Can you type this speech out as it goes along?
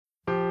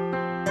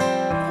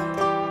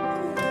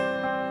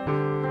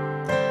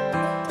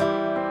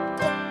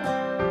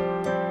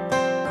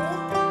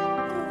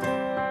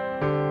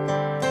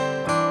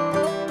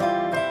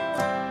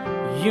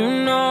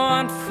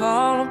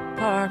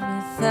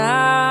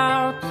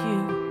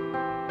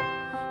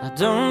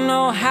don't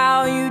know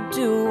how you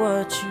do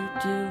what you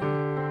do,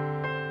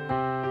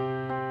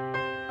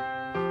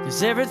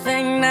 'cause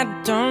everything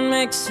that don't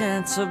make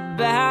sense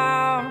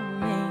about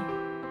me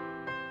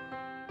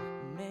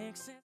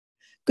makes sense.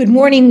 Good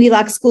morning,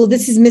 Wheelock School.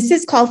 This is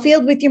Mrs.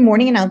 Caulfield with your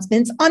morning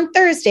announcements on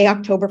Thursday,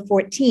 October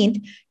 14th,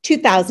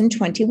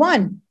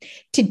 2021.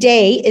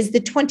 Today is the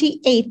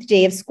 28th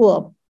day of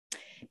school.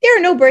 There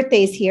are no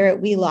birthdays here at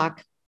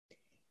Wheelock.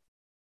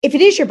 If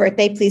it is your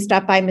birthday, please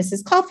stop by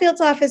Mrs.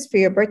 Caulfield's office for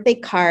your birthday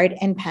card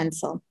and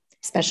pencil.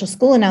 Special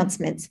school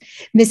announcements.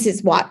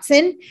 Mrs.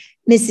 Watson,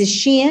 Mrs.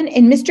 Sheehan,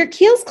 and Mr.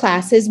 Keel's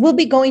classes will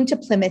be going to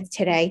Plymouth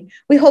today.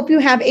 We hope you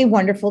have a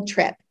wonderful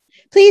trip.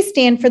 Please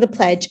stand for the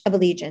Pledge of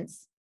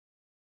Allegiance.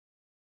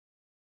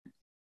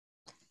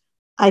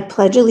 I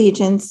pledge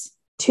allegiance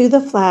to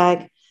the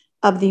flag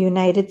of the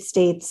United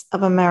States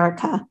of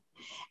America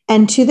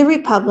and to the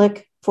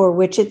republic for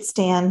which it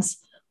stands,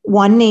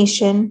 one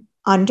nation,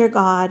 under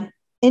God,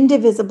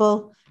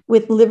 indivisible,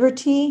 with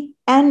liberty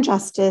and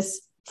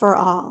justice for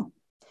all.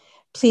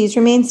 Please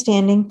remain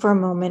standing for a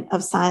moment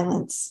of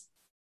silence.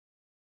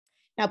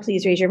 Now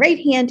please raise your right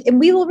hand and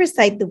we will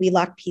recite the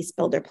Wheelock Peace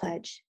Builder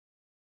Pledge.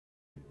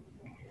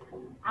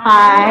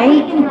 I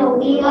am a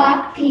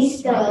Wheelock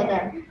Peace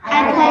Builder.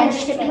 I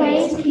pledge to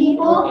praise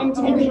people and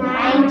to be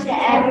kind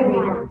to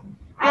everyone.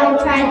 I will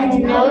try to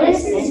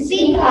notice and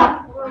speak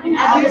up when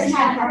others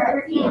have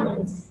hurt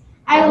feelings.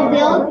 I will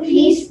build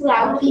peace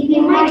while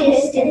keeping my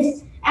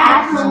distance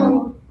at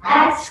home,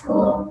 at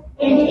school,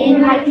 and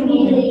in my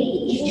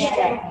community each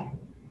day.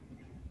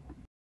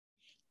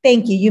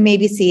 Thank you. You may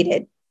be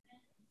seated.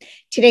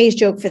 Today's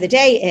joke for the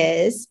day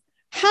is,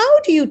 how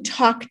do you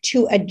talk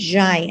to a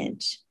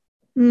giant?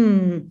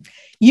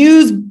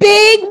 Use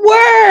big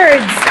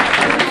words.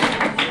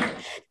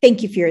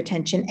 Thank you for your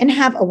attention and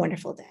have a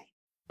wonderful day.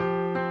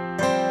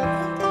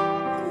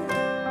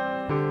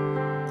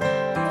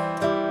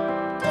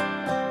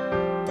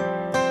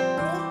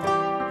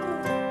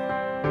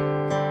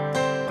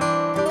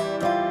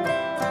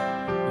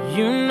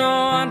 You know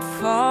I'd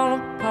fall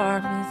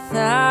apart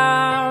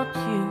without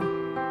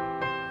you.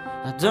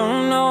 I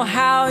don't know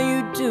how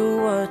you do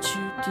what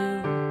you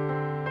do,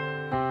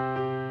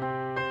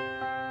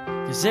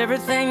 'cause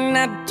everything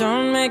that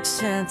don't make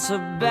sense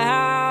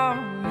about